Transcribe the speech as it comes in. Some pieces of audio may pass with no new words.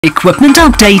Equipment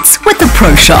updates with the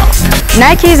Pro Shop.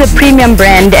 Nike is a premium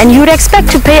brand and you would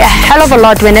expect to pay a hell of a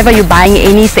lot whenever you're buying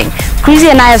anything. Chrissy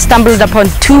and I have stumbled upon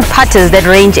two putters that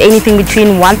range anything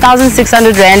between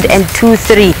 1,600 Rand and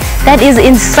 2,300. That is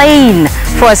insane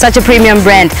for such a premium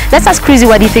brand. Let's ask Chrissy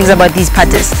what he thinks about these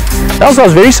putters. Also, I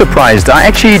was very surprised. I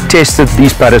actually tested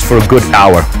these putters for a good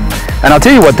hour. And I'll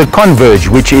tell you what, the Converge,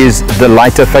 which is the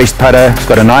lighter faced putter, it's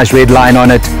got a nice red line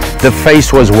on it. The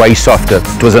face was way softer.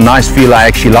 It was a nice feel, I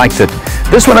actually liked it.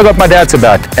 This one I got my doubts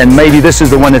about, and maybe this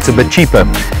is the one that's a bit cheaper.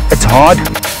 It's hard,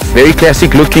 very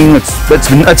classic looking,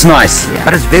 it's nice,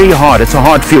 but it's very hard, it's a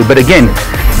hard feel. But again,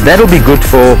 that'll be good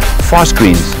for fast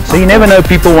greens. So you never know,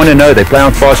 people want to know, they play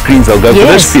on fast greens, they'll go for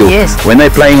this feel. When they're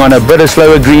playing on a bit of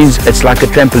slower greens, it's like a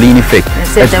trampoline effect.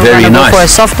 It's very nice. Go for a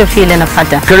softer feel in a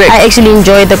putter. Correct. I actually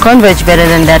enjoyed the Converge better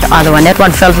than that other one. That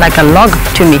one felt like a log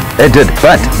to me. It did,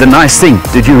 but the nice thing,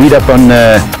 did you read up on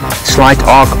Slight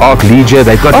Arc Leisure?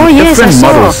 They've got different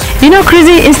models. You know,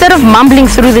 Chrissy, instead of mumbling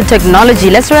through the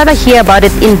technology, let's rather hear about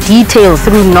it in detail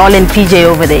through Noel and PJ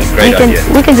over there.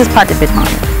 We can just putt a bit more.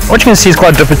 What you can see is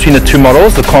quite different between the two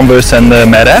models, the Converse and the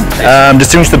Meta.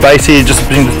 Distinguish the base here just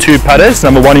between the two putters.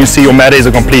 Number one, you see your Meta is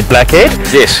a complete black head.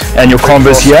 Yes. And your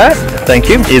Converse here, thank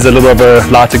you, is a little bit of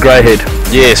a lighter grey head.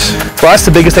 Yes. For us,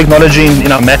 the biggest technology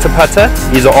in our Meta putter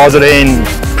is the RZN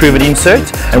proven insert.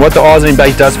 And what the RZN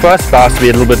base does for us, allows us to be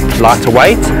a little bit lighter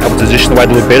weight, able to position the weight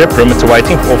a little better, perimeter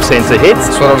weighting for off-center hits.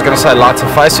 That's what I was going to say, lighter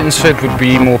face insert would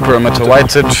be more perimeter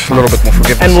weighted, a little bit more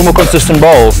forgiving. And a little more consistent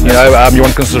roll. You know, you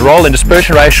want consistent roll, and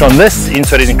dispersion ratio on this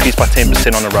insert is increased by 10%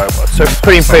 on the robot. So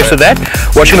pretty impressed with that.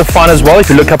 What you're going to find as well,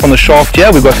 if you look up on the shaft here,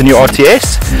 we've got the new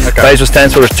RTS. Base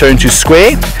stands for return to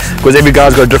square, because every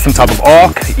guy's got a different type of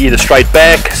arc, either straight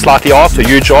back, slightly arced, or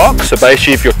huge arc. So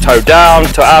basically, if you're toe down,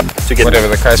 toe up, to get whatever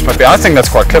the case might be. I think that's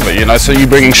quite clever, you know, so you're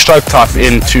bringing stroke type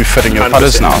into fitting your 100%.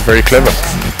 Putters now. Very clever.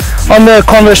 On the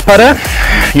Converse putter,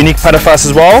 unique putter for us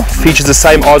as well, features the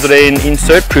same RZN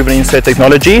insert, proven insert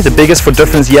technology. The biggest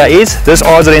difference here is this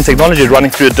RZN technology is running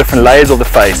through the different layers of the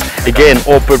face. Again,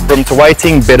 all perimeter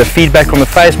weighting, better feedback on the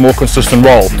face, more consistent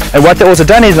roll. And what they've also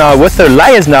done is now, with the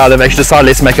layers now, they've actually decided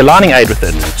let's make a lining aid with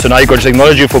it. So now you've got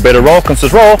technology for better roll,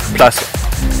 consistent roll, plus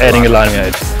adding a lining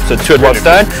aid. So two at once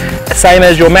done. Same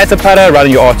as your Meta putter,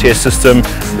 running your RTS system,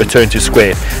 return to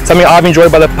square. Something I've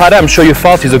enjoyed by the putter, I'm sure you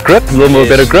felt, is a grip, a little more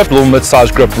better grip, a little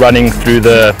mid-sized grip running through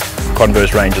the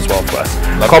Converse range as well for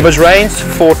us. Converse range,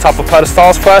 4 type of putter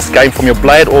styles for us, going from your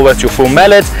blade all the way to your full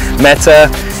mallet. Meta,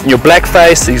 in your black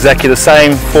face, exactly the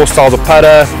same, 4 styles of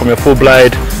putter, from your full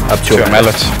blade up to your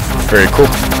mallet. Very cool.